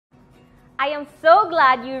I am so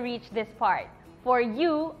glad you reached this part, for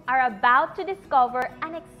you are about to discover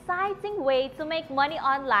an exciting way to make money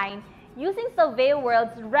online using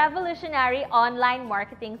Salveoworld's revolutionary online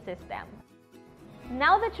marketing system.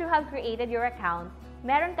 Now that you have created your account,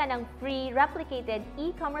 meron ka ng free replicated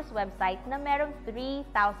e-commerce website na merong 3,000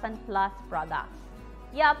 plus products.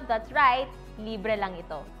 Yup, that's right, libre lang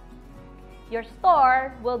ito. Your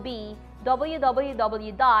store will be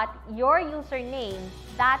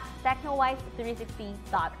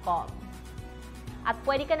www.yourusername.technowise360.com. At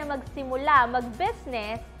pwede ka na magsimula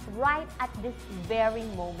mag-business right at this very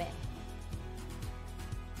moment.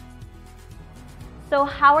 So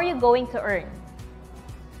how are you going to earn?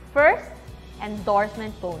 First,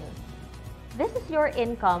 endorsement bonus. This is your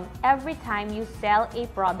income every time you sell a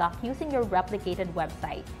product using your replicated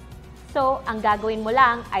website. So, ang gagawin mo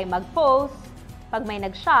lang ay mag-post. Pag may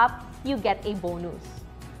nag-shop, you get a bonus.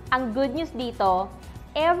 Ang good news dito,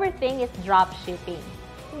 everything is drop shipping.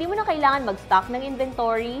 Hindi mo na kailangan mag-stock ng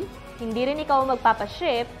inventory, hindi rin ikaw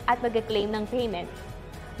magpapaship at mag-claim ng payment.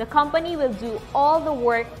 The company will do all the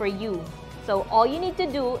work for you. So, all you need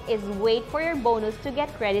to do is wait for your bonus to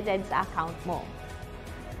get credited sa account mo.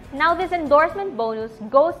 Now, this endorsement bonus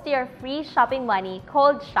goes to your free shopping money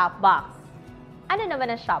called Shopbox. Ano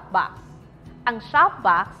naman ang Shopbox? Ang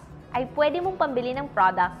Shopbox ay pwede mong pambili ng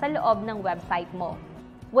product sa loob ng website mo.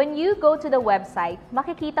 When you go to the website,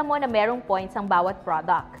 makikita mo na merong points ang bawat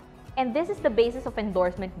product. And this is the basis of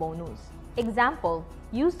endorsement bonus. Example,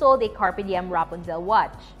 you sold a Carpe Diem Rapunzel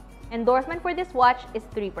watch. Endorsement for this watch is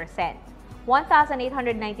 3%.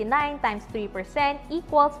 1,899 times 3%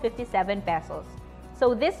 equals 57 pesos.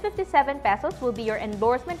 So this 57 pesos will be your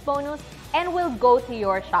endorsement bonus and will go to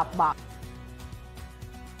your Shopbox.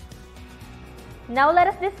 Now let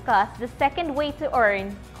us discuss the second way to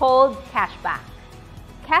earn, called cashback.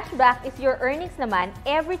 Cashback is your earnings naman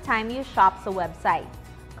every time you shop sa website.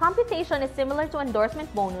 Computation is similar to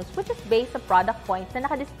endorsement bonus, which is based on product points na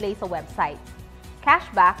naka-display sa website.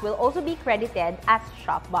 Cashback will also be credited as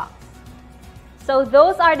Shopbox. So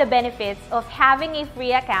those are the benefits of having a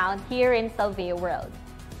free account here in Salveoworld.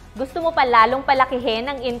 Gusto mo pa lalong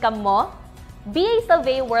palakihin ang income mo? Be a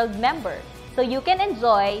Salveoworld member so you can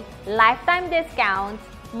enjoy lifetime discounts,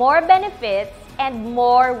 more benefits, and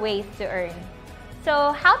more ways to earn.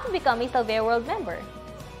 So how to become a Salveoworld member?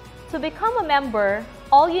 To become a member,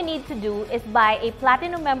 all you need to do is buy a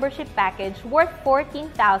platinum membership package worth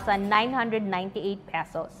 14,998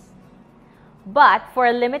 pesos. But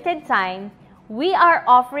for a limited time, we are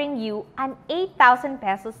offering you an 8,000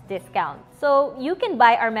 pesos discount. So you can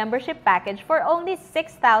buy our membership package for only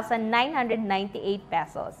 6,998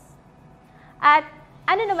 pesos. At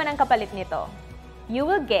ano naman ang kapalit nito? You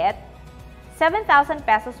will get 7,000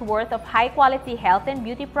 pesos worth of high-quality health and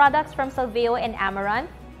beauty products from Salveo and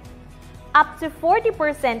Amaranth, up to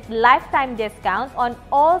 40% lifetime discount on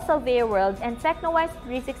all Salveoworld and Technowise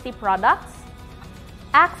 360 products,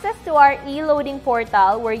 access to our e-loading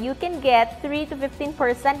portal where you can get 3 to 15%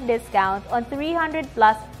 discount on 300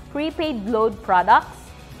 plus prepaid load products,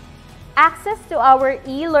 access to our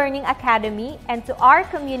e-learning academy and to our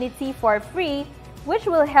community for free, which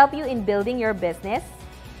will help you in building your business.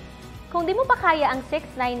 Kung di mo pa kaya ang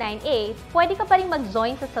 6,998, pwede ka pa rin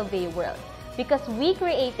mag-join sa Salveoworld because we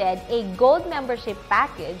created a gold membership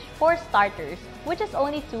package for starters, which is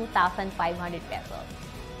only 2,500 pesos.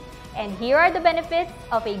 And here are the benefits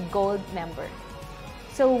of a gold member.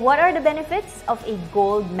 So what are the benefits of a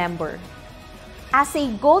gold member? As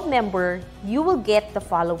a gold member, you will get the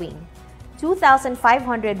following: 2,500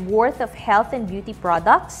 worth of health and beauty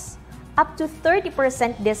products, up to 30%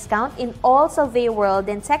 discount in all Salveoworld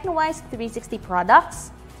and Technowise 360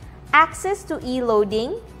 products, access to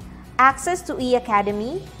e-loading, access to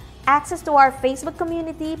e-academy, access to our Facebook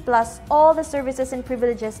community, plus all the services and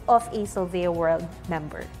privileges of a Salveoworld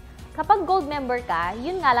member. Kapag gold member ka,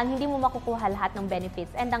 yun nga lang hindi mo makukuha lahat ng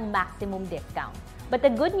benefits and ang maximum discount. But the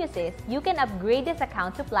good news is, you can upgrade this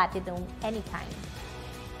account to platinum anytime.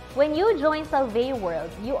 When you join Salveoworld,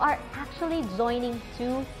 you are actually joining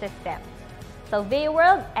two systems,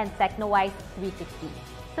 Salveoworld and Technowise 360.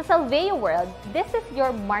 Sa Salveoworld, this is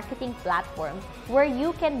your marketing platform where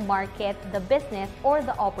you can market the business or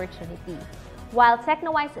the opportunity. While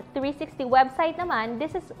Technowise 360 website naman,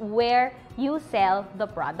 this is where you sell the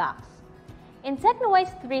products. In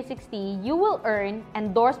Technowise 360, you will earn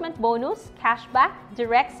endorsement bonus, cashback,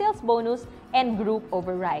 direct sales bonus, and group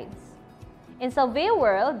overrides. In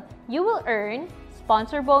Salveoworld, you will earn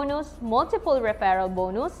sponsor bonus, multiple referral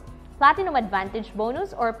bonus, platinum advantage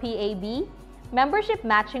bonus or PAB, membership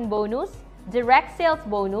matching bonus, direct sales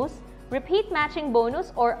bonus, repeat matching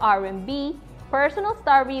bonus or RMB, personal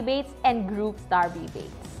star rebates, and group star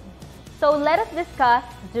rebates. So let us discuss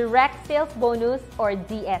direct sales bonus or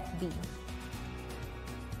DSB.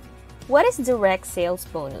 What is direct sales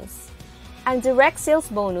bonus? Ang direct sales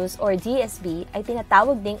bonus or DSB ay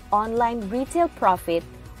tinatawag ding online retail profit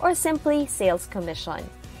or simply sales commission.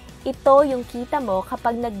 Ito yung kita mo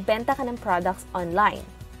kapag nagbenta ka ng products online.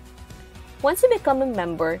 Once you become a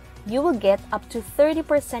member, you will get up to 30%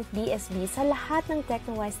 DSB sa lahat ng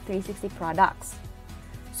TechnoWise 360 products.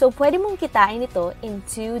 So, pwede mong kitain ito in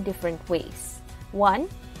two different ways. One,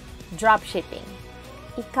 dropshipping.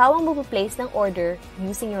 Ikaw ang mag-place ng order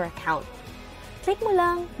using your account. Click mo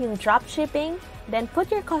lang yung dropshipping, then put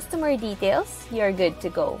your customer details, you're good to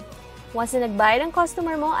go. Once na nagbayad ang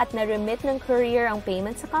customer mo at na-remit ng courier ang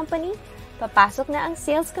payment sa company, papasok na ang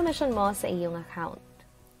sales commission mo sa iyong account.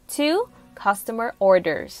 2. Customer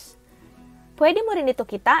orders. Pwede mo rin ito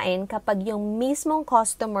kitain kapag yung mismong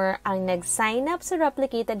customer ang nag-sign up sa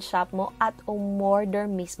replicated shop mo at umorder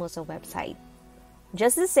mismo sa website.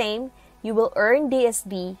 Just the same, you will earn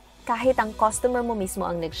DSB kahit ang customer mo mismo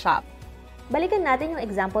ang nag-shop. Balikan natin yung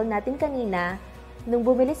example natin kanina nung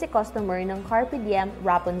bumili si customer ng Carpe Diem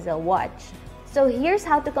Rapunzel watch. So here's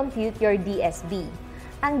how to compute your DSB.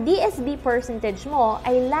 Ang DSB percentage mo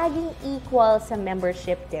ay laging equal sa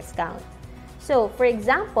membership discount. So for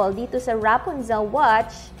example, dito sa Rapunzel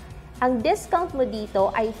watch, ang discount mo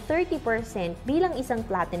dito ay 30% bilang isang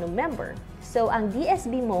platinum member. So ang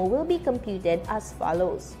DSB mo will be computed as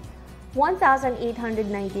follows. 1,899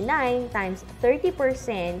 times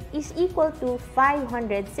 30% is equal to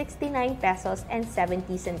 569 pesos and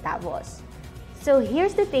 70 centavos. So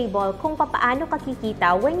here's the table kung paano ka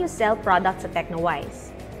kikita when you sell products sa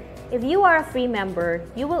TechnoWise. If you are a free member,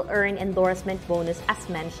 you will earn endorsement bonus as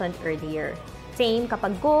mentioned earlier. Same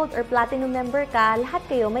kapag gold or platinum member ka, lahat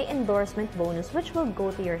kayo may endorsement bonus which will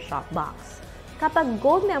go to your shop box. Kapag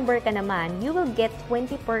gold member ka naman, you will get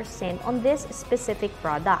 20% on this specific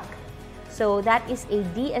product. So that is a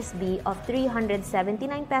DSB of 379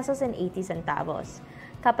 pesos and 80 centavos.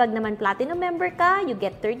 Kapag naman platinum member ka, you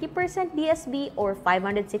get 30% DSB or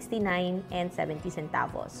 569 and 70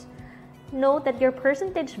 centavos. Note that your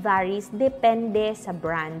percentage varies depende sa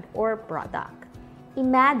brand or product.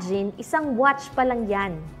 Imagine, isang watch pa lang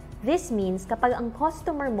yan. This means kapag ang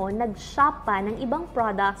customer mo nag-shop pa ng ibang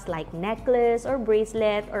products like necklace or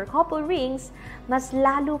bracelet or couple rings, mas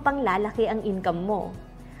lalo pang lalaki ang income mo.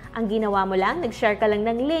 Ang ginawa mo lang, nag-share ka lang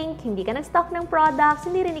ng link, hindi ka nag-stock ng products,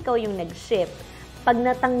 hindi rin ikaw yung nag-ship. Pag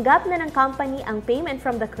natanggap na ng company ang payment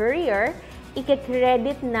from the courier,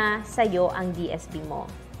 i-credit na sa'yo ang DSB mo.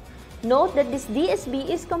 Note that this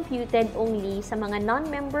DSB is computed only sa mga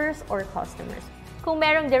non-members or customers. Kung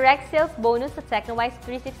merong direct sales bonus sa TechnoWise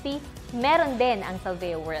 360, meron din ang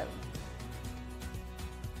Salveoworld.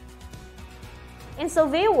 In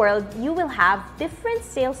Salveoworld, you will have different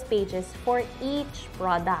sales pages for each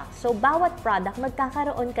product. So, bawat product,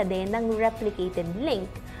 magkakaroon ka din ng replicated link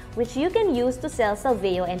which you can use to sell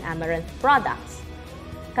Salveo and Amaranth products.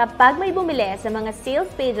 Kapag may bumili sa mga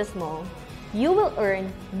sales pages mo, you will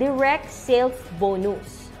earn direct sales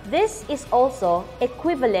bonus. This is also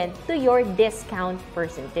equivalent to your discount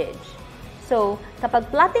percentage. So,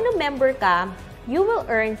 kapag platinum member ka, you will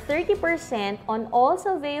earn 30% on all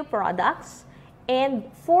Salveo products and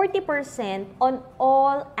 40% on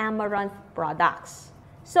all Amaranth products.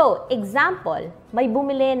 So, example, may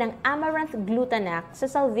bumili ng Amaranth Glutanac sa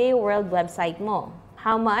Salveoworld website mo.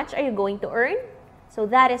 How much are you going to earn? So,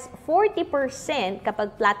 that is 40%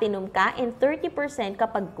 kapag platinum ka and 30%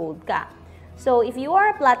 kapag gold ka. So, if you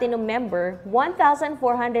are a platinum member, 1,499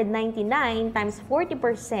 times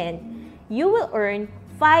 40%, you will earn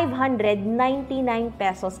 599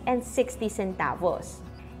 pesos and 60 centavos.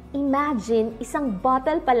 Imagine, isang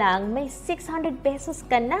bottle pa lang, may 600 pesos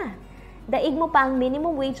ka na. Daig mo pa ang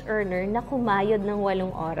minimum wage earner na kumayod ng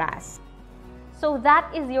 8 oras. So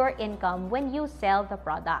that is your income when you sell the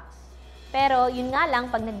products. Pero yun nga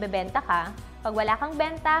lang, pag nagbebenta ka, pag wala kang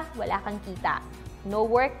benta, wala kang kita. No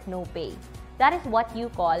work, no pay. That is what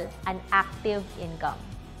you call an active income.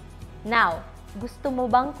 Now, gusto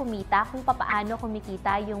mo bang kumita kung papaano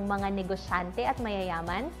kumikita yung mga negosyante at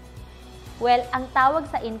mayayaman? Well, ang tawag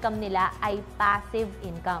sa income nila ay passive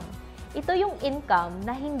income. Ito yung income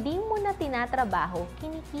na hindi mo na tinatrabaho,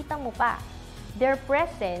 kinikita mo pa. Their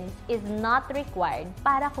presence is not required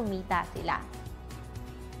para kumita sila.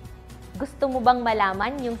 Gusto mo bang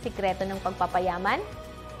malaman yung sikreto ng pagpapayaman?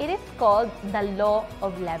 It is called the law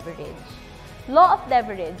of leverage. Law of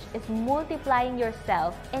leverage is multiplying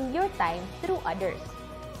yourself and your time through others.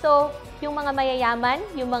 So, yung mga mayayaman,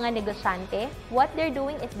 yung mga negosyante, what they're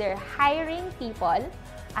doing is they're hiring people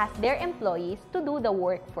ask their employees to do the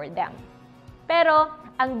work for them. Pero,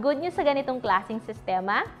 ang good news sa ganitong klaseng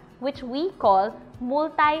sistema, which we call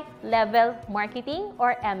multi-level marketing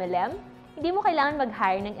or MLM, hindi mo kailangan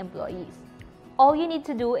mag-hire ng employees. All you need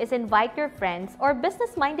to do is invite your friends or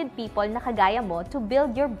business-minded people na kagaya mo to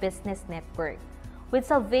build your business network. With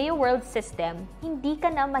Salveoworld system, hindi ka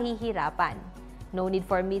na mahihirapan. No need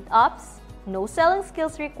for meetups, no selling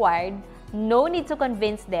skills required, no need to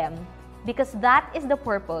convince them, because that is the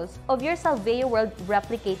purpose of your Salveoworld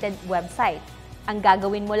replicated website. Ang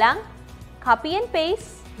gagawin mo lang, copy and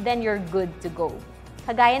paste, then you're good to go.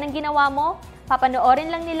 Kagaya ng ginawa mo, papanoorin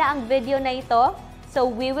lang nila ang video na ito, so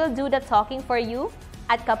we will do the talking for you,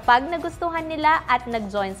 at kapag nagustuhan nila at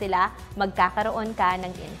nag-join sila, magkakaroon ka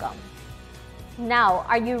ng income. Now,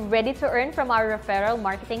 are you ready to earn from our referral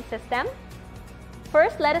marketing system?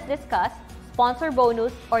 First, let us discuss sponsor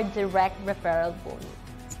bonus or direct referral bonus.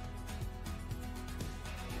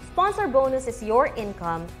 Sponsor bonus is your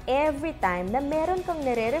income every time na meron kang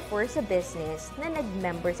nire-refer sa business na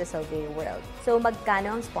nag-member sa Salveoworld. So,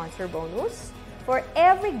 magkano ang sponsor bonus? For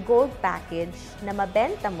every gold package na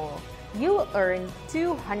mabenta mo, you will earn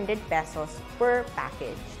 200 pesos per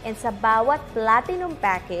package. And sa bawat platinum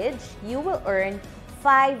package, you will earn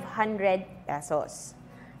 500 pesos.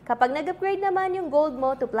 Kapag nag-upgrade naman yung gold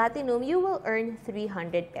mo to platinum, you will earn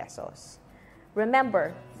 300 pesos.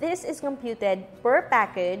 Remember, this is computed per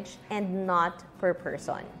package and not per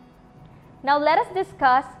person. Now let us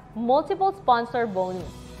discuss multiple sponsor bonus.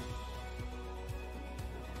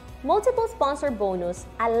 Multiple sponsor bonus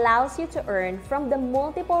allows you to earn from the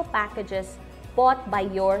multiple packages bought by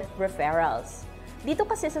your referrals. Dito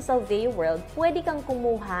kasi sa Salveoworld, pwede kang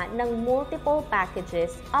kumuha ng multiple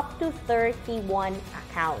packages up to 31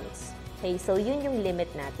 accounts. Okay, so yun yung limit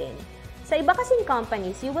natin. Sa iba kasing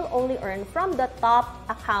companies, you will only earn from the top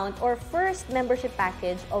account or first membership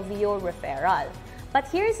package of your referral. But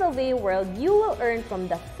here sa Salveoworld, you will earn from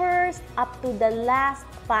the first up to the last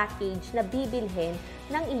package na bibilhin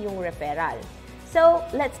ng iyong referral. So,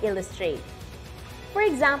 let's illustrate. For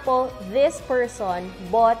example, this person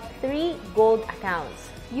bought 3 gold accounts.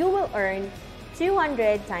 You will earn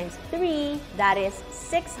 200 times 3, that is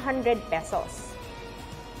 600 pesos.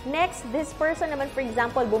 Next, this person naman, for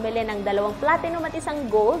example, bumili ng 2 platinum at 1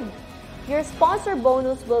 gold. Your sponsor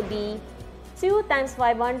bonus will be 2 times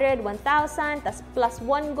 500, 1,000, plus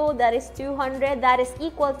 1 gold, that is 200, that is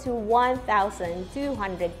equal to 1,200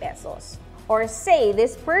 pesos. Or say,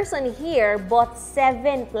 this person here bought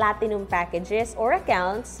 7 platinum packages or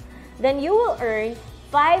accounts, then you will earn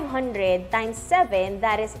 500 times 7,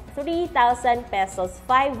 that is 3,000 pesos,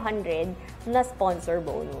 500 na sponsor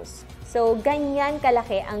bonus. So, ganyan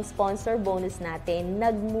kalaki ang sponsor bonus natin,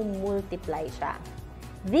 nagmumultiply siya.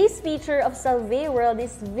 This feature of Salveoworld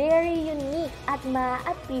is very unique at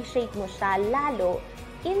ma-appreciate mo siya lalo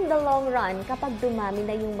in the long run kapag dumami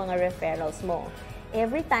na yung mga referrals mo.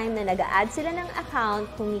 Every time na nag-a-add sila ng account,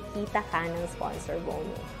 kumikita ka ng sponsor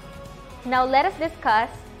bonus. Now, let us discuss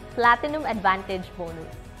Platinum Advantage Bonus.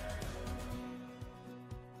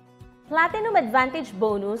 Platinum Advantage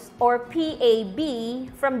Bonus, or PAB,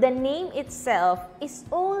 from the name itself, is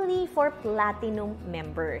only for Platinum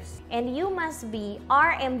members. And you must be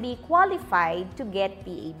RMB qualified to get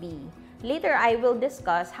PAB. Later, I will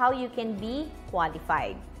discuss how you can be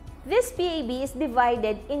qualified. This PAB is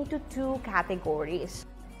divided into 2 categories.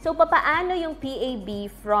 So, papaano yung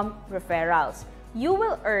PAB from referrals? You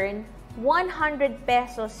will earn 100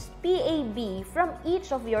 pesos PAB from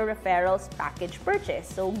each of your referrals package purchase.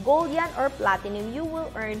 So, gold yan or platinum, you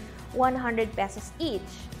will earn 100 pesos each.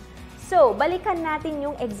 So, balikan natin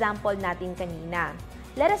yung example natin kanina.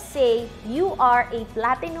 Let us say you are a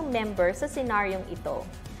platinum member sa senaryong ito.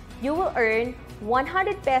 You will earn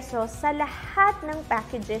 100 pesos sa lahat ng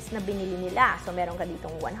packages na binili nila. So, meron ka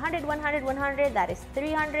ditong 100, 100, 100, that is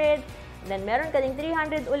 300. Then, meron ka ding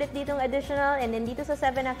 300 ulit ditong additional. And then, dito sa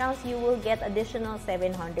 7 accounts, you will get additional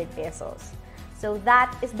 700 pesos. So,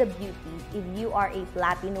 that is the beauty if you are a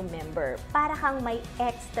platinum member. Para kang may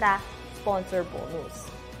extra sponsor bonus.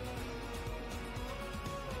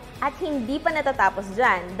 At hindi pa natatapos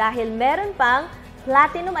dyan dahil meron pang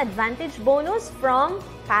Platinum Advantage Bonus from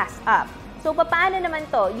Pass Up. So, paano naman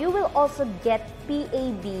to? You will also get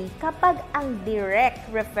PAB kapag ang direct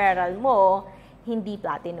referral mo hindi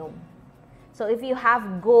platinum. So, if you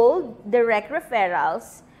have gold direct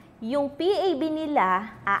referrals, yung PAB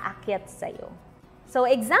nila aakyat sa'yo. So,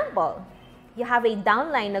 example, you have a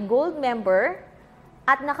downline na gold member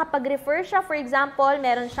at nakapag-refer siya, for example,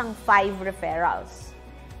 meron siyang 5 referrals.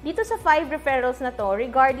 Dito sa 5 referrals na to,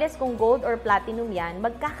 regardless kung gold or platinum yan,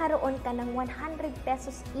 magkakaroon ka ng 100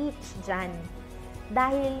 pesos each dyan.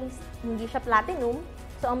 dahil hindi siya platinum,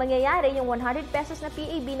 so ang mangyayari, yung 100 pesos na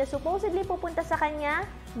PAB na supposedly pupunta sa kanya,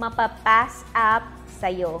 mapapass up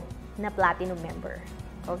sa'yo na platinum member.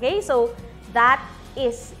 Okay? So, that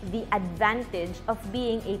is the advantage of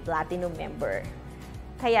being a platinum member.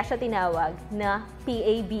 Kaya siya tinawag na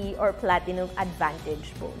PAB or Platinum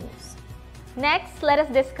Advantage Bonus. Next, let us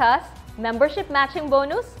discuss Membership Matching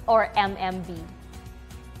Bonus or MMB.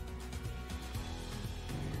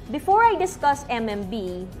 Before I discuss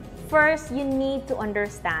MMB, first, you need to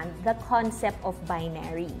understand the concept of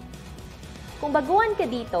binary. Kung baguhan ka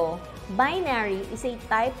dito, binary is a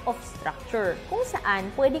type of structure kung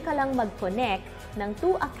saan pwede ka lang mag-connect ng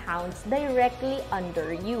two accounts directly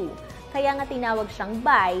under you. Kaya nga tinawag siyang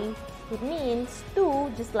bi, it means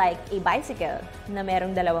two, just like a bicycle na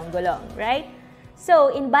merong dalawang gulong, right?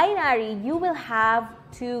 So, in binary, you will have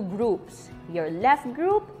two groups, your left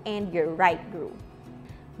group and your right group.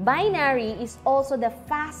 Binary is also the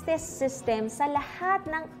fastest system sa lahat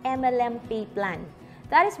ng MLM Payplan.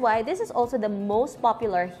 That is why this is also the most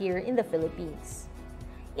popular here in the Philippines.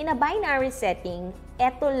 In a binary setting,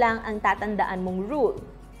 eto lang ang tatandaan mong rule.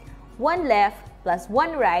 One left plus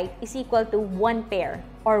one right is equal to one pair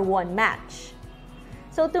or one match.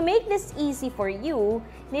 So to make this easy for you,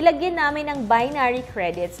 nilagyan namin ng binary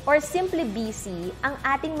credits or simply BC ang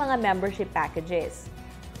ating mga membership packages.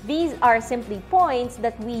 These are simply points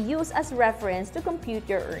that we use as reference to compute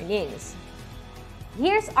your earnings.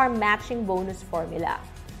 Here's our matching bonus formula.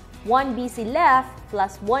 1 BC left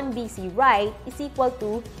plus 1 BC right is equal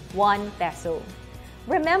to 1 peso.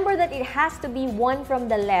 Remember that it has to be one from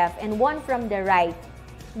the left and one from the right.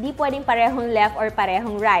 Hindi pwedeng parehong left or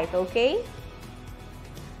parehong right, okay?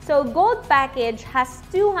 So, gold package has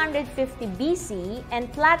 250 BC and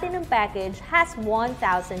platinum package has 1,000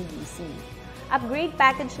 BC. Upgrade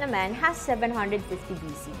package naman has 750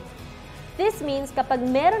 BC. This means kapag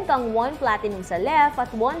meron kang 1 platinum sa left at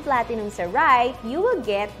 1 platinum sa right, you will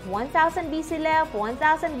get 1,000 BC left,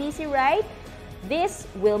 1,000 BC right. This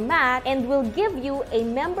will match and will give you a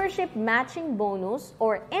membership matching bonus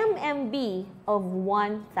or MMB of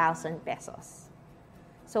 1,000 pesos.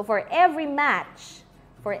 So for every match,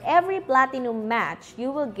 for every platinum match, you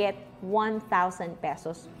will get 1,000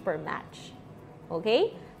 pesos per match.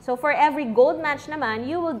 Okay? So for every gold match naman,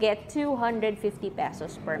 you will get 250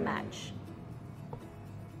 pesos per match.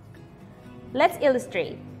 Let's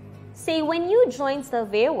illustrate. Say, when you join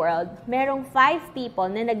Salveoworld, merong 5 people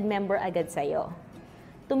na nag-member agad sa'yo.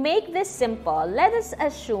 To make this simple, let us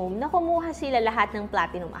assume na kumuha sila lahat ng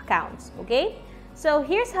platinum accounts, okay? So,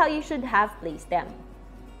 here's how you should have placed them.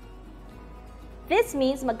 This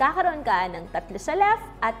means magkakaroon ka ng 3 sa left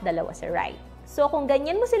at 2 sa right. So, kung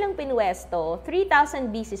ganyan mo silang pinwesto,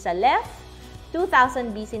 3,000 BC sa left,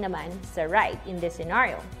 2,000 BC naman sa right in this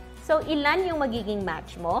scenario. So, ilan yung magiging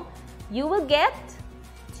match mo? You will get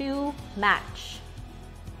 2 match.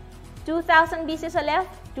 2,000 BC sa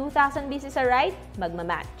left, 2,000 BC sa right,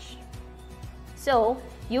 magma-match. So,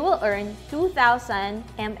 you will earn 2,000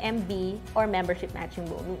 MMB or membership matching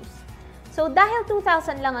bonus. So, dahil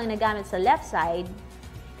 2,000 lang ang nagamit sa left side,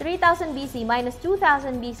 3,000 BC minus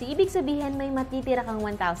 2,000 BC, ibig sabihin may matitira kang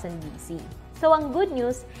 1,000 BC. So, ang good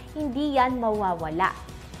news, hindi yan mawawala.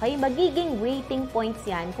 Okay, magiging waiting points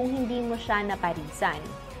yan kung hindi mo siya naparisan.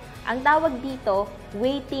 Ang tawag dito,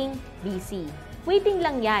 waiting BC. Waiting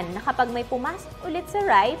lang yan na kapag may pumasok ulit sa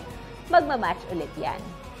right, magmamatch ulit yan.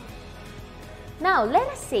 Now, let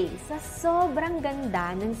us say, sa sobrang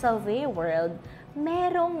ganda ng Salveoworld,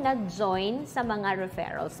 merong nag-join sa mga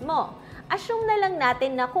referrals mo. Assume na lang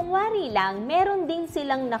natin na kung wari lang, meron din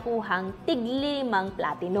silang nakuhang tig-5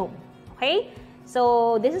 platinum. Okay?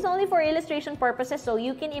 So, this is only for illustration purposes, so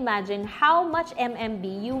you can imagine how much MMB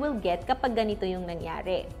you will get kapag ganito yung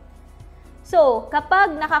nangyari. So,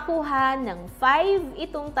 kapag nakakuha ng 5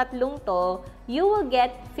 itong tatlong to, you will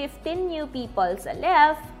get 15 new people sa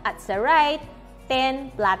left at sa right,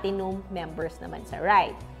 10 platinum members naman sa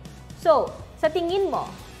right. So, sa tingin mo,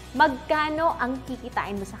 magkano ang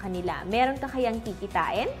kikitain mo sa kanila? Meron ka kayang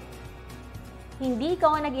kikitain? Hindi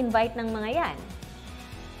ikaw ang nag-invite ng mga yan.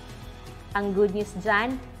 Ang good news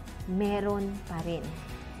dyan, meron pa rin.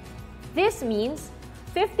 This means,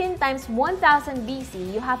 15 times 1,000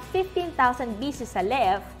 BC, you have 15,000 BC sa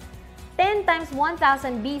left. 10 times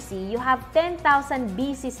 1,000 BC, you have 10,000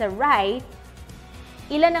 BC sa right.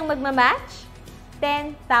 Ilan ang magmamatch?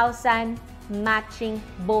 10,000 matching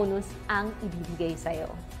bonus ang ibibigay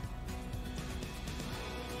sa'yo.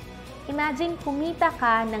 Imagine, kumita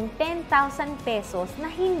ka ng 10,000 pesos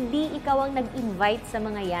na hindi ikaw ang nag-invite sa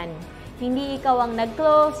mga yan. Hindi ikaw ang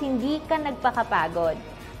nag-close, hindi ka nagpakapagod.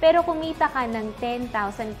 pero kumita ka ng 10,000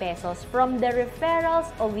 pesos from the referrals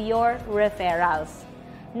of your referrals.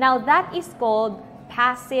 Now, that is called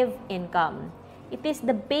passive income. It is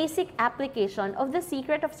the basic application of the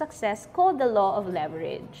secret of success called the law of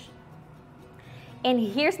leverage. And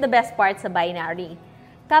here's the best part sa binary.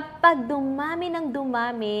 Kapag dumami ng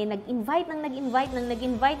dumami, nag-invite,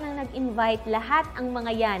 lahat ang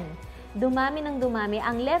mga yan, dumami ng dumami,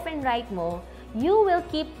 ang left and right mo, you will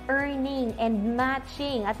keep earning and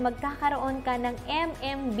matching at magkakaroon ka ng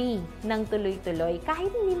MMB ng tuloy-tuloy. Kahit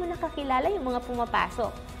hindi mo nakakilala yung mga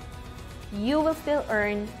pumapasok, you will still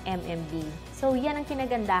earn MMB. So, yan ang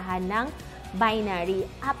kinagandahan ng binary.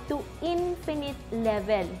 Up to infinite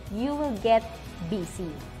level, you will get BC.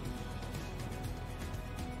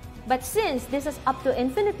 But since this is up to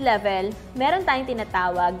infinite level, meron tayong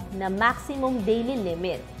tinatawag na maximum daily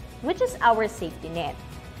limit, which is our safety net.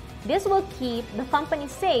 This will keep the company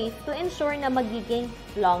safe to ensure na magiging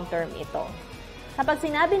long-term ito. Kapag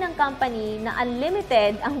sinabi ng company na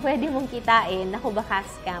unlimited ang pwede mong kitain, naku baka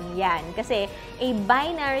scam yan. Kasi a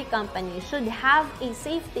binary company should have a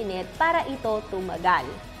safety net para ito tumagal.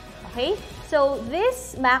 Okay? So,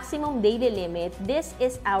 this maximum daily limit, this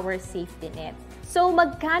is our safety net. So,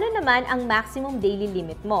 magkano naman ang maximum daily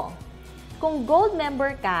limit mo? Kung gold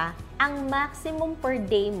member ka, ang maximum per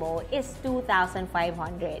day mo is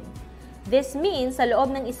 2,500. This means, sa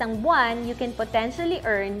loob ng isang buwan, you can potentially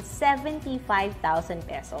earn 75,000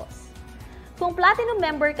 pesos. Kung platinum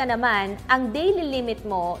member ka naman, ang daily limit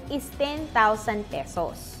mo is 10,000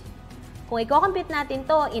 pesos. Kung i-compute natin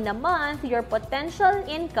to in a month, your potential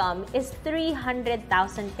income is 300,000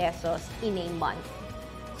 pesos in a month.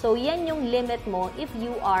 So, yan yung limit mo if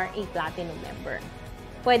you are a platinum member.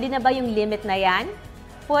 Pwede na ba yung limit na yan?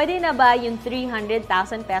 Pwede na ba yung 300,000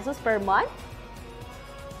 pesos per month?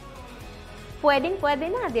 Pwede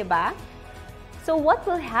na, di ba? So, what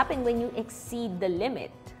will happen when you exceed the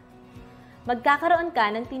limit? Magkakaroon ka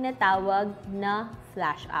ng tinatawag na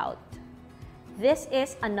flash out. This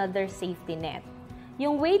is another safety net.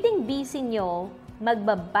 Yung waiting BC nyo,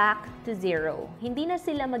 magbaback to zero. Hindi na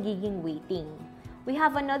sila magiging waiting. We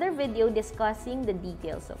have another video discussing the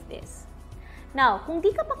details of this. Now, kung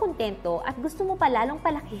di ka pa kontento at gusto mo pa lalong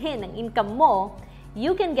palakihin ang income mo,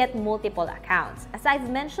 you can get multiple accounts. As I've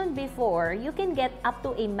mentioned before, you can get up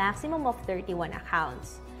to a maximum of 31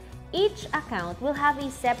 accounts. Each account will have a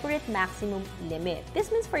separate maximum limit. This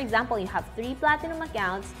means, for example, you have 3 platinum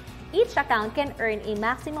accounts. Each account can earn a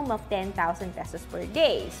maximum of 10,000 pesos per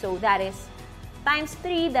day. So that is times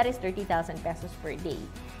 3, that is 30,000 pesos per day.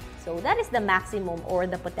 So that is the maximum or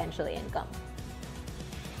the potential income.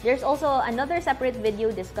 There's also another separate video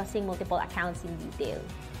discussing multiple accounts in detail.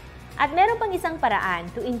 At meron pang isang paraan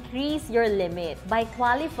to increase your limit by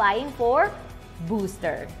qualifying for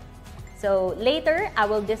booster. So later, I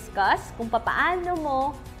will discuss kung paano mo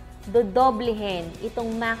dodoblehin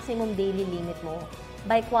itong maximum daily limit mo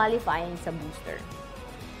by qualifying sa booster.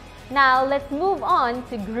 Now, let's move on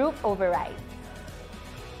to group overrides.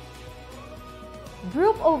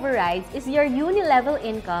 Group overrides is your uni-level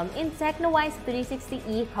income in TechnoWise 360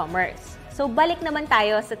 e-commerce. So, balik naman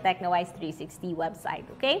tayo sa TechnoWise 360 website,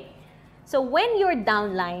 okay? So, when your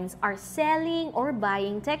downlines are selling or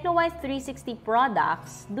buying TechnoWise 360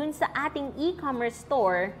 products dun sa ating e-commerce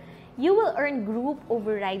store, you will earn group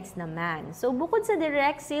overrides naman. So, bukod sa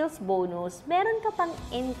direct sales bonus, meron ka pang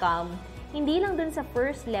income, hindi lang dun sa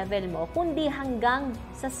first level mo, kundi hanggang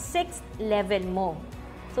sa 6th level mo.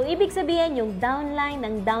 So, ibig sabihin yung downline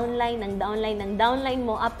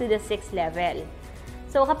mo up to the 6th level.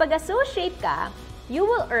 So, kapag associate ka, you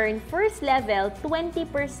will earn first level 20%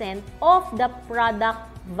 of the product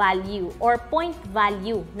value or point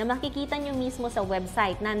value na makikita nyo mismo sa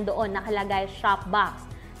website. Nandoon, nakalagay shop box.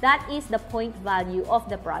 That is the point value of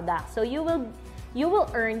the product. So, you will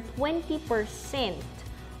earn 20%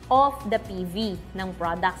 of the PV ng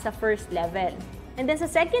product sa first level. And then sa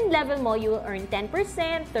second level mo, you will earn 10%,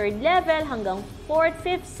 third level hanggang 4th,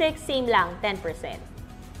 5th, 6th, same lang, 10%.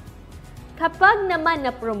 Kapag naman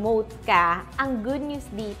na-promote ka, ang good news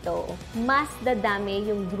dito, mas dadami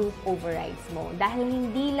yung group overrides mo. Dahil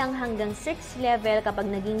hindi lang hanggang 6th level, kapag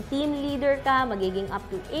naging team leader ka, magiging up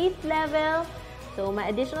to 8th level. So,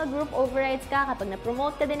 may additional group overrides ka. Kapag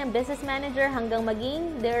na-promote ka din ng business manager hanggang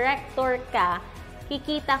maging director ka,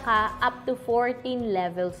 kikita ka up to 14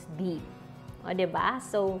 levels deep. O, diba?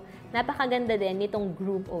 So, napakaganda din nitong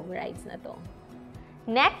group overrides na to.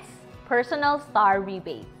 Next, personal star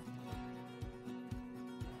rebates.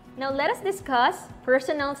 Now, let us discuss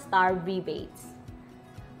personal star rebates.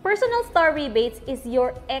 Personal star rebates is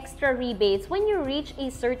your extra rebates when you reach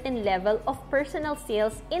a certain level of personal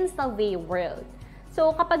sales in Salveoworld.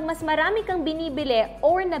 So, kapag mas marami kang binibili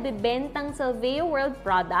or nabibentang Salveoworld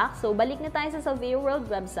product, so balik na tayo sa Salveoworld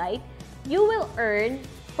website, you will earn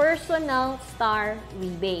personal star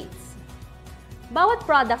rebates. Bawat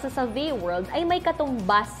product sa Salveoworld ay may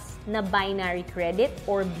katumbas na binary credit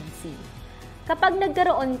or BC. Kapag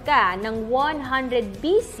nagkaroon ka ng 100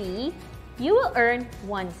 BC, you will earn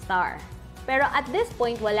 1 star. Pero at this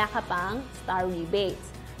point, wala ka pang star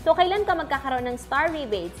rebates. So, kailan ka magkakaroon ng star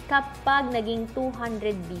rebates? Kapag naging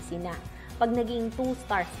 200 BC na. Pag naging 2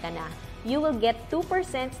 stars ka na, you will get 2%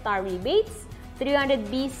 star rebates. 300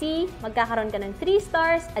 BC, magkakaroon ka ng 3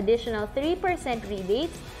 stars, additional 3%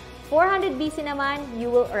 rebates. 400 BC naman, you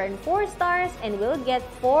will earn 4 stars and will get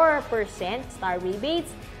 4% star rebates.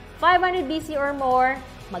 500 BC or more,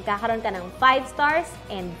 magkakaroon ka ng 5 stars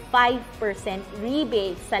and 5%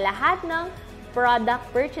 rebates sa lahat ng product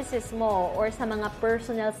purchases mo or sa mga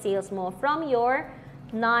personal sales mo from your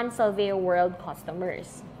non-Salveoworld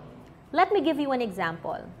customers. Let me give you an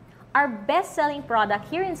example. Our best-selling product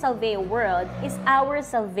here in Salveoworld is our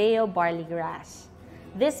Salveo barley grass.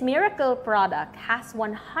 This miracle product has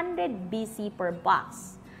 100 BC per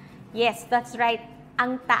box. Yes, that's right.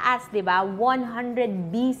 Ang taas, di ba? 100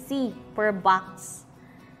 BC per box.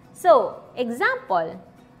 So, example,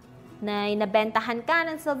 na nabentahan ka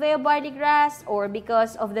ng Salveo barley grass or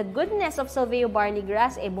because of the goodness of Salveo barley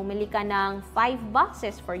grass, bumili ka ng 5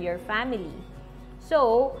 boxes for your family.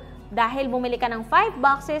 So, dahil bumili ka ng 5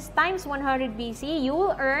 boxes times 100 BC, you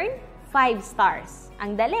will earn 5 stars.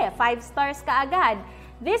 Ang dali, 5 stars ka agad.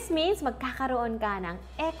 This means magkakaroon ka ng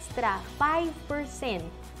extra 5%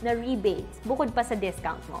 na rebates bukod pa sa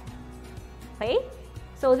discount mo. Okay?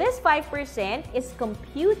 So, this 5% is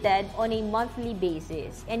computed on a monthly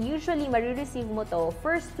basis and usually marireceive mo to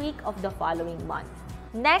first week of the following month.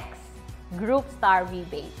 Next, Group Star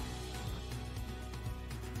Rebate.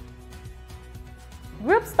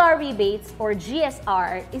 Group Star Rebates or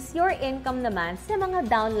GSR is your income naman sa mga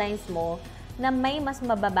downlines mo na may mas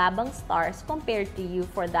mabababang stars compared to you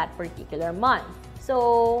for that particular month.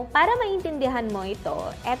 So, para maintindihan mo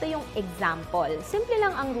ito yung example. Simple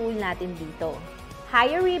lang ang rule natin dito.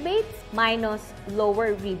 Higher rebates minus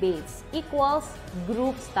lower rebates equals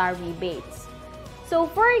group star rebates. So,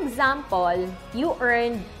 for example, you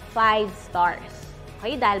earned 5 stars.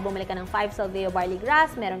 Okay, dahil bumili ka ng 5 Salveo barley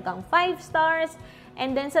grass, meron kang 5 stars,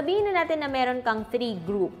 and then sabihin na natin na meron kang 3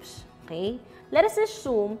 groups. Okay? Let us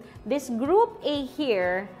assume this group A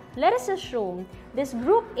here,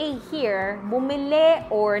 bumili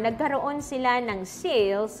or nagkaroon sila ng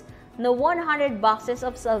sales na 100 boxes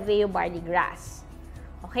of Salveo barley grass.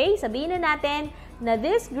 Okay, sabihin na natin na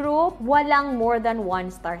this group walang more than 1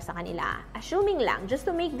 star sa kanila. Assuming lang, just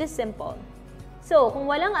to make this simple. So, kung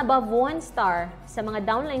walang above 1 star sa mga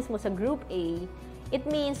downlines mo sa group A, it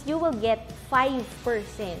means you will get 5%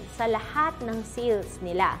 sa lahat ng sales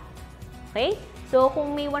nila. Okay? So,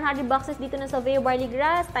 kung may 100 boxes dito ng Salveo barley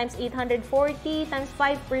grass times 840 times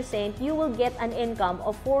 5%, you will get an income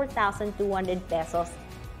of 4,200 pesos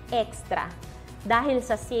extra dahil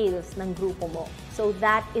sa sales ng grupo mo. So,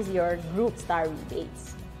 that is your group star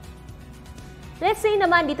rebates. Let's say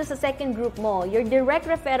naman dito sa second group mo, your direct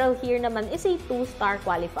referral here naman is a 2-star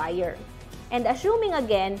qualifier. And assuming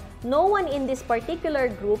again, no one in this particular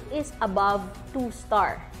group is above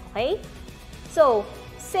 2-star. Okay? So,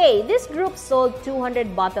 say this group sold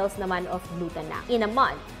 200 bottles naman of Glutanac in a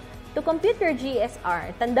month. To compute your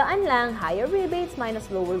GSR, tandaan lang higher rebates minus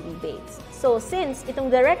lower rebates. So, since itong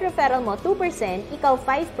direct referral mo 2%, ikaw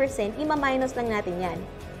 5%, ima-minus lang natin yan.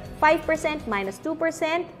 5% minus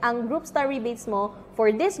 2%, ang group star rebates mo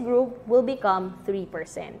for this group will become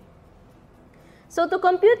 3%. So, to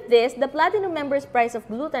compute this, the Platinum members price of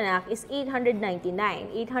Glutanac is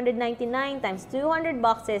 $899. 899 times 200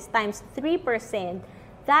 boxes times 3%,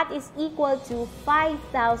 that is equal to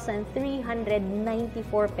 5,394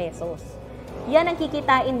 pesos. Yan ang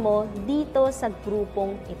kikitain mo dito sa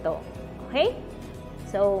grupong ito. Okay?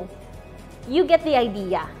 So, you get the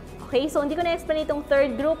idea. Okay? So, hindi ko na-explain itong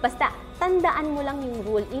third group. Basta, tandaan mo lang yung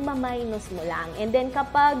rule. Ima-minus mo lang. And then,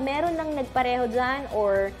 kapag meron lang nagpareho dyan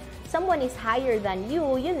or someone is higher than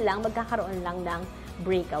you, yun lang, magkakaroon lang ng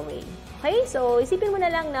breakaway. Okay? So, isipin mo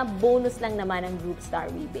na lang na bonus lang naman ang group star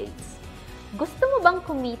rebates. Gusto mo bang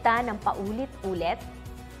kumita ng paulit-ulit?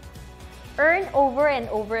 Earn over and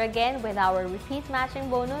over again with our repeat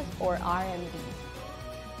matching bonus or RMB.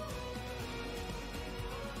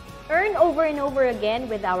 Earn over and over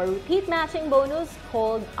again with our repeat matching bonus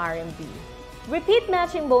called RMB. Repeat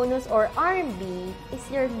matching bonus or RMB is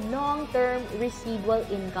your long-term residual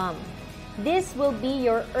income. This will be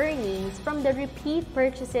your earnings from the repeat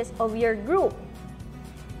purchases of your group.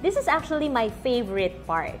 This is actually my favorite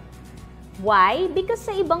part. Why? Because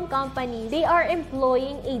sa ibang companies, they are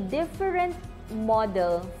employing a different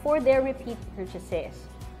model for their repeat purchases.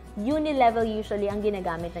 Unilevel usually ang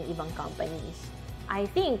ginagamit ng ibang companies. I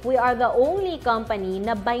think we are the only company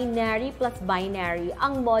na binary plus binary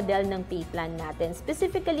ang model ng Payplan natin,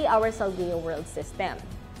 specifically our Salveoworld system.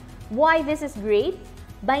 Why this is great?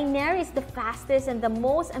 Binary is the fastest and the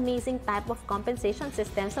most amazing type of compensation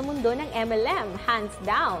system sa mundo ng MLM, hands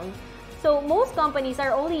down. So, most companies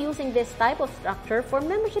are only using this type of structure for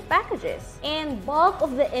membership packages. And bulk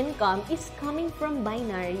of the income is coming from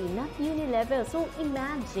binary, not unilevel. So,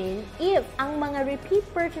 imagine if ang mga repeat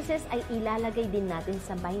purchases ay ilalagay din natin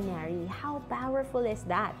sa binary. How powerful is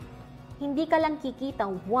that? Hindi ka lang kikita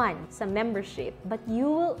once sa membership, but you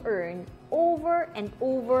will earn over and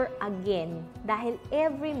over again dahil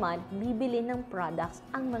every month bibili ng products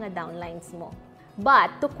ang mga downlines mo.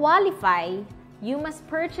 But to qualify, you must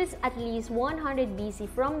purchase at least 100 BC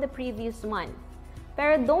from the previous month.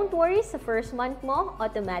 Pero don't worry, sa first month mo,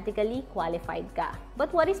 automatically qualified ka. But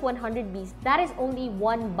what is 100 BC? That is only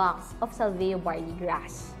one box of Salveo barley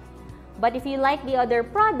grass. But if you like the other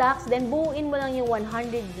products, then buuin mo lang yung 100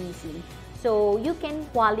 BC so you can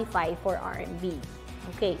qualify for RMB.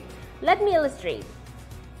 Okay, let me illustrate.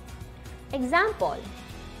 Example,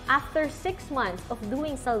 after 6 months of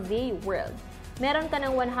doing Salveoworld, meron ka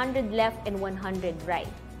ng 100 left and 100 right.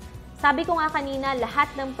 Sabi ko nga kanina, lahat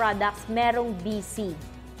ng products merong BC.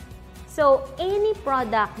 So, any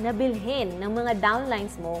product na bilhin ng mga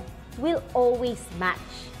downlines mo will always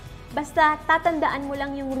match. Basta, tatandaan mo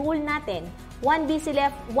lang yung rule natin. 1 BC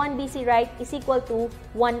left, 1 BC right is equal to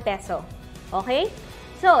 1 peso. Okay?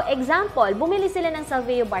 So, example, bumili sila ng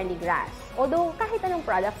Salveo barley grass. Although, kahit anong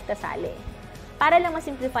products kasali. Para lang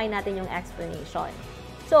masimplify natin yung explanation.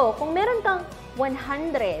 So, kung meron kang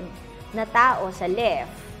 100 na tao sa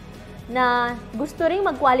left na gusto ring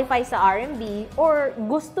mag-qualify sa RMB or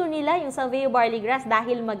gusto nila yung Salveo barley grass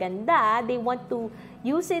dahil maganda, they want to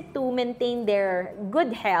use it to maintain their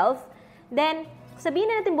good health, then sabihin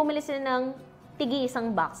na natin bumili sila ng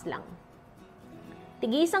tigi-isang box lang.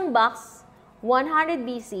 Tigi-isang box, 100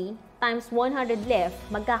 BC times 100 left,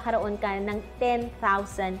 magkakaroon ka ng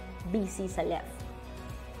 10,000 BC sa left.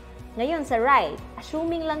 Ngayon, sa right,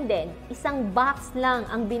 assuming lang din, isang box lang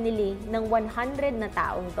ang binili ng 100 na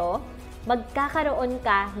taong to, magkakaroon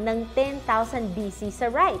ka ng 10,000 BC sa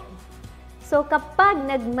right. So, kapag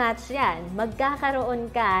nag-match yan,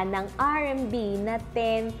 magkakaroon ka ng RMB na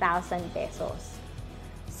 10,000 pesos.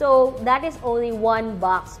 So, that is only one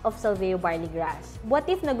box of Salveo barley grass. What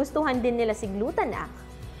if nagustuhan din nila si Glutanak?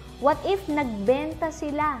 What if nagbenta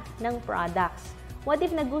sila ng products? What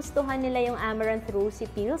if nagustuhan nila yung Amaranth Rosy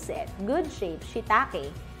Peel Set, Good Shape,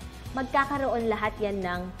 Shiitake? Magkakaroon lahat yan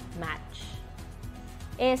ng match.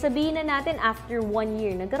 Eh, sabihin na natin after 1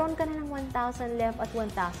 year, nagkaroon ka na ng 1,000 left at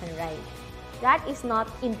 1,000 right. That is not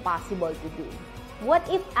impossible to do. What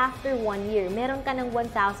if after 1 year, meron ka ng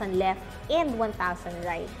 1,000 left and 1,000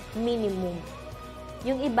 right? Minimum.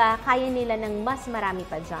 Yung iba, kaya nila ng mas marami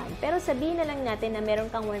pa dyan. Pero sabihin na lang natin na meron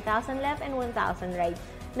kang 1,000 left and 1,000 right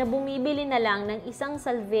na bumibili na lang ng isang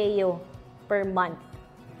Salveo per month.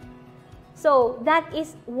 So, that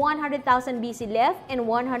is 100,000 BC left and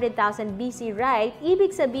 100,000 BC right.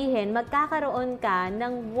 Ibig sabihin, magkakaroon ka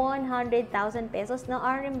ng 100,000 pesos na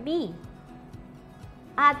RMB.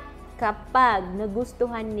 At kapag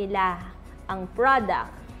nagustuhan nila ang product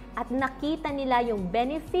at nakita nila yung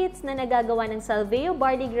benefits na nagagawa ng Salveo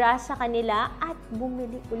barley grass sa kanila at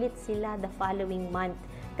bumili ulit sila the following month.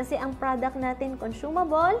 Kasi ang product natin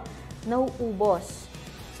consumable, nauubos.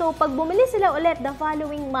 So, pag bumili sila ulit the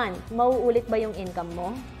following month, mauulit ba yung income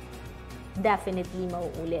mo? Definitely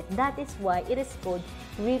mauulit. That is why it is called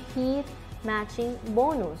repeat matching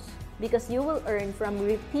bonus. Because you will earn from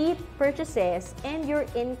repeat purchases and your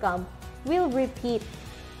income will repeat.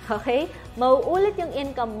 Okay? Mauulit yung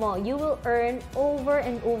income mo. You will earn over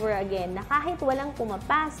and over again na kahit walang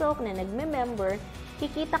pumapasok na nagme-member,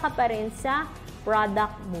 kikita ka pa rin sa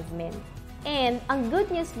product movement. And ang good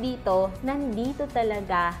news dito, nandito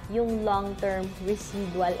talaga yung long-term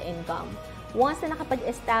residual income. Once na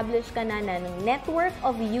nakapag-establish ka na ng network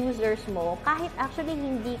of users mo, kahit actually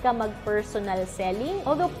hindi ka mag-personal selling,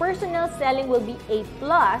 although personal selling will be a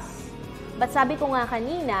plus, but sabi ko nga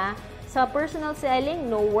kanina, sa personal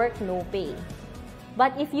selling, no work, no pay.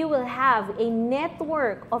 But if you will have a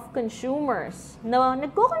network of consumers na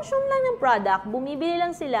nagko-consume lang ng product, bumibili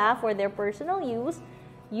lang sila for their personal use,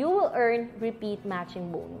 you will earn repeat matching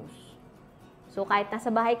bonus. So kahit nasa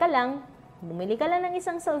bahay ka lang, bumili ka lang ng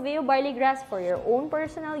isang Salveo barley grass for your own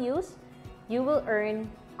personal use, you will earn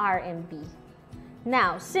RMB.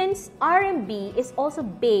 Now, since RMB is also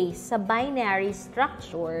based sa binary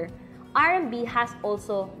structure, RMB has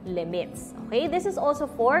also limits. Okay, this is also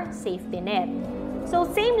for safety net. So,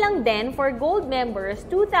 same lang din for gold members,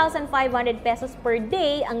 2,500 pesos per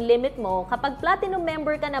day ang limit mo. Kapag platinum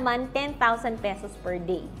member ka naman, 10,000 pesos per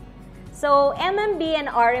day. So, MMB and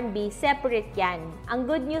RMB, separate yan. Ang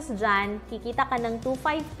good news dyan, kikita ka ng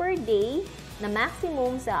 2,500 per day na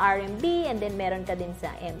maximum sa RMB and then meron ka din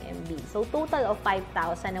sa MMB. So, total of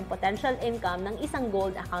 5,000 ang potential income ng isang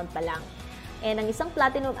gold account pa lang. And ang isang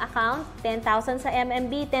platinum account, 10,000 sa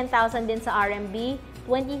MMB, 10,000 din sa RMB,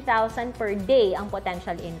 20,000 per day ang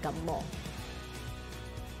potential income mo.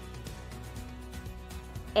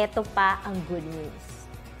 Ito pa ang good news.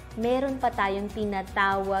 Meron pa tayong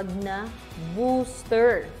tinatawag na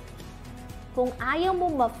booster. Kung ayaw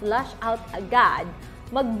mo ma-flush out agad,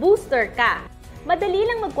 mag-booster ka. Madali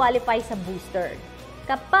lang mag-qualify sa booster.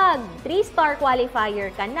 Kapag 3-star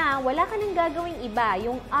qualifier ka na, wala ka nang gagawing iba.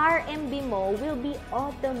 Yung RMB mo will be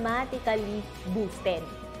automatically boosted.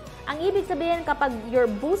 Ang ibig sabihin, kapag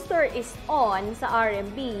your booster is on sa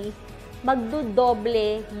RMB,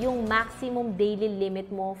 magdodoble yung maximum daily limit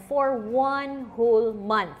mo for 1 whole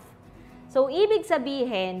month. So, ibig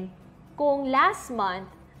sabihin, kung last month,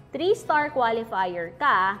 3-star qualifier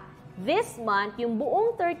ka, this month, yung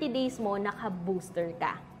buong 30 days mo, naka-booster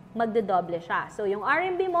ka. Magdodoble siya. So, yung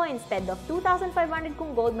RMB mo, instead of 2,500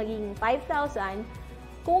 kung gold, magiging 5,000.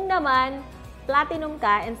 Kung naman, platinum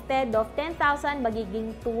ka, instead of 10,000,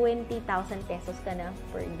 magiging 20,000 pesos ka na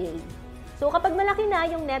per day. So, kapag malaki na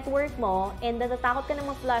yung network mo and natatakot ka na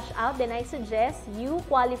mag-flush out, then I suggest you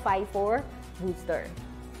qualify for booster.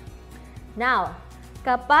 Now,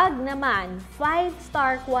 kapag naman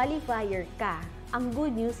 5-star qualifier ka, ang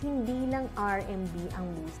good news, hindi lang RMB ang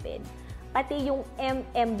boosted. Pati yung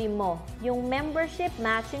MMB mo, yung membership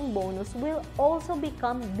matching bonus will also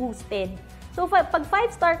become boosted. So, pag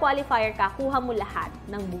 5-star qualifier ka, kuha mo lahat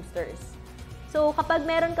ng boosters. So, kapag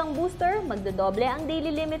meron kang booster, magdodoble ang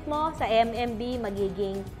daily limit mo. Sa MMB,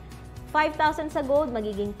 magiging 5,000 sa gold,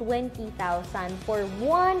 magiging 20,000 for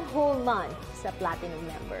 1 whole month sa platinum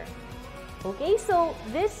member. Okay, so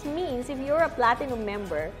this means if you're a platinum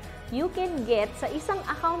member, you can get sa isang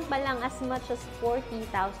account pa lang as much as 40,000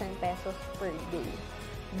 pesos per day.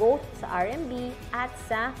 Both sa RMB at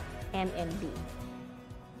sa MMB.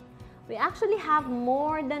 We actually have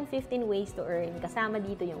more than 15 ways to earn. Kasama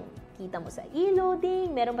dito yung kita mo sa e-loading,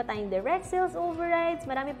 meron pa tayong direct sales overrides,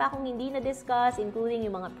 marami pa akong hindi na-discuss, including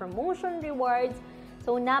yung mga promotion rewards.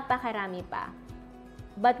 So, napakarami pa.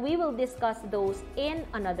 But we will discuss those in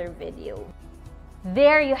another video.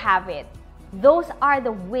 There you have it. Those are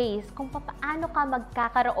the ways kung paano ka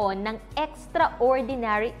magkakaroon ng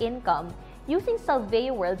extraordinary income using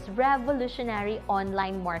Salveoworld's revolutionary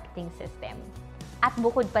online marketing system. At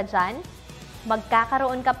bukod pa dyan,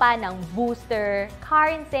 magkakaroon ka pa ng booster,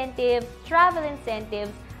 car incentives, travel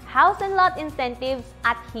incentives, house and lot incentives,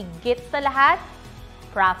 at higit sa lahat,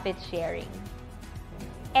 profit sharing.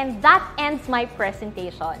 And that ends my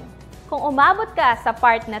presentation. Kung umabot ka sa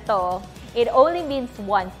part na to, it only means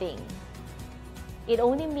one thing. It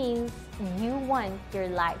only means you want your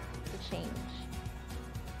life to change.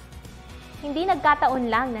 Hindi nagkataon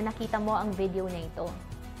lang na nakita mo ang video na ito.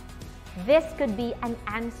 This could be an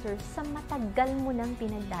answer sa matagal mo nang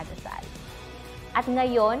pinagdadasal. At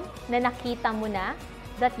ngayon na nakita mo na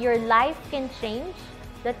that your life can change,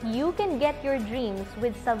 that you can get your dreams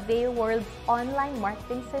with Salveoworld's online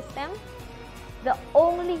marketing system, the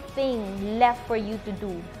only thing left for you to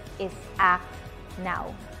do is act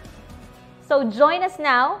now. So join us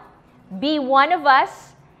now, be one of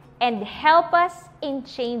us, and help us in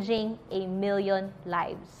changing 1,000,000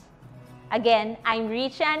 lives. Again, I'm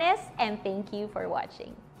Richanes, and thank you for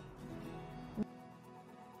watching.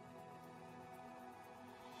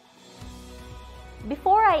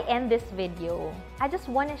 Before I end this video, I just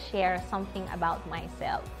want to share something about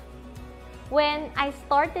myself. When I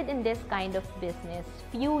started in this kind of business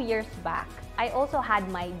few years back, I also had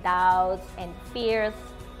my doubts and fears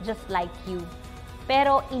just like you.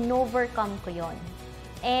 Pero in-overcome ko yon.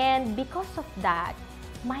 And because of that,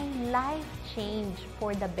 my life changed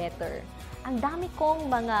for the better. Ang dami kong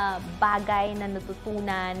mga bagay na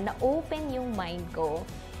natutunan, na-open yung mind ko.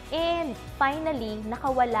 And finally,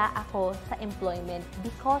 nakawala ako sa employment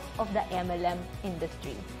because of the MLM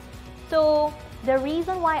industry. So, the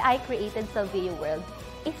reason why I created Salveoworld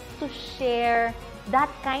is to share that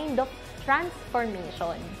kind of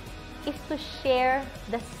transformation, is to share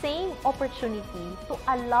the same opportunity to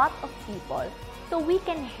a lot of people so we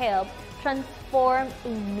can help transform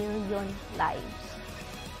 1,000,000 lives.